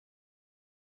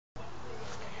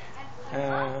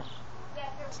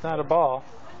It's not a ball.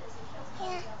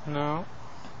 Yeah. No.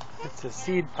 It's a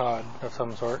seed pod of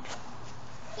some sort.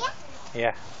 Yeah.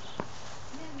 Yeah.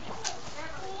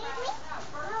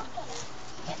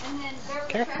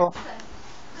 Careful.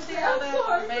 See how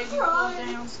that baby falls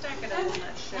down? Stack it up on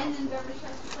that shelf. And then Beverly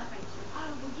tries to say, oh,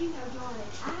 well, you know,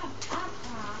 darling, I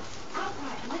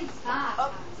cry at least 5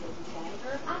 times every day.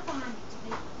 I find it to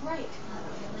be great to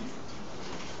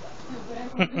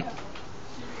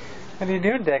What are you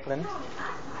doing, Declan?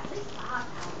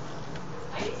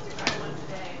 I used to cry once a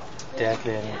day.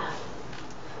 Declan. Yeah,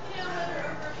 whether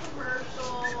over a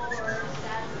commercial or a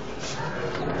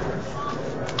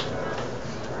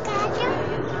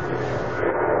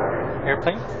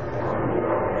Airplane?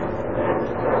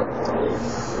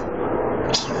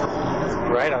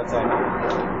 Right outside.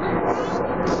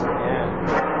 Yeah.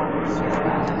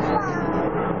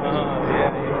 Oh,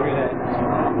 yeah, you hear that.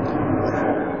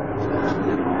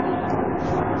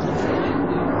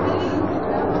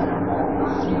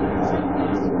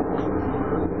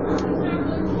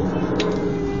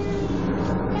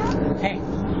 Hey.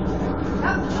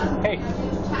 Hey.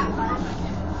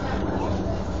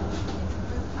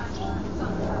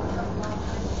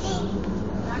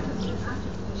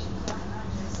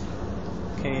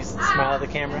 Can you smile at the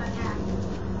camera?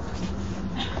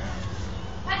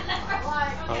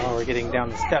 Oh, we're getting down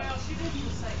the steps.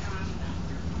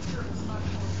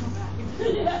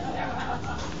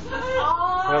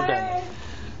 Well done.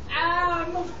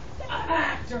 I'm an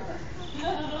actor.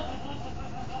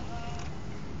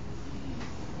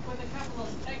 With a couple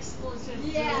of explosive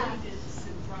deleted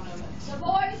in front of it.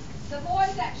 The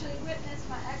boys actually witnessed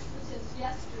my expletives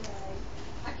yesterday.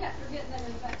 I kept forgetting they were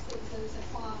in the back seat, so they was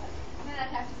quiet. And then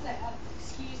I'd have to say,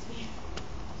 excuse me.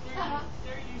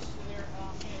 They're used to their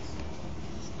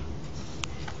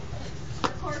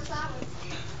Of course, I was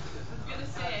gonna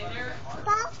say they're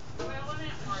Bob?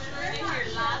 they're here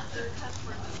lots of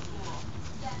customers in school.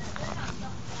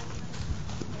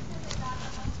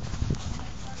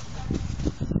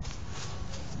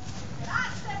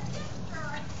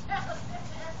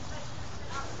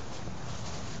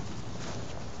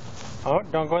 Oh,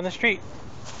 don't go in the street.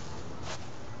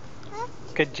 Huh?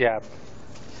 Good job.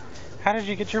 How did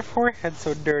you get your forehead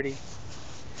so dirty?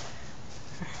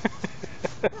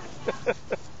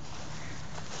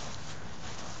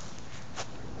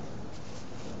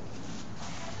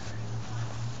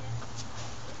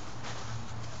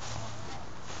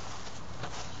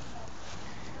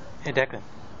 Hey, Declan.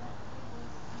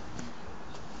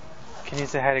 Can you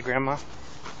say hi to Grandma?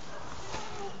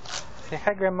 Say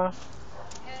hi, Grandma.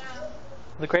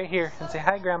 Look right here and say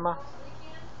hi, Grandma.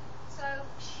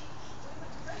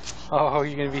 Oh,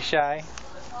 you're gonna be shy?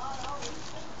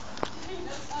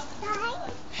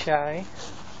 Shy?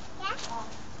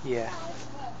 Yeah.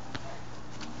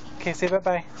 Okay, say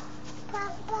bye-bye.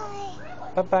 Bye-bye.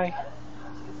 Bye-bye.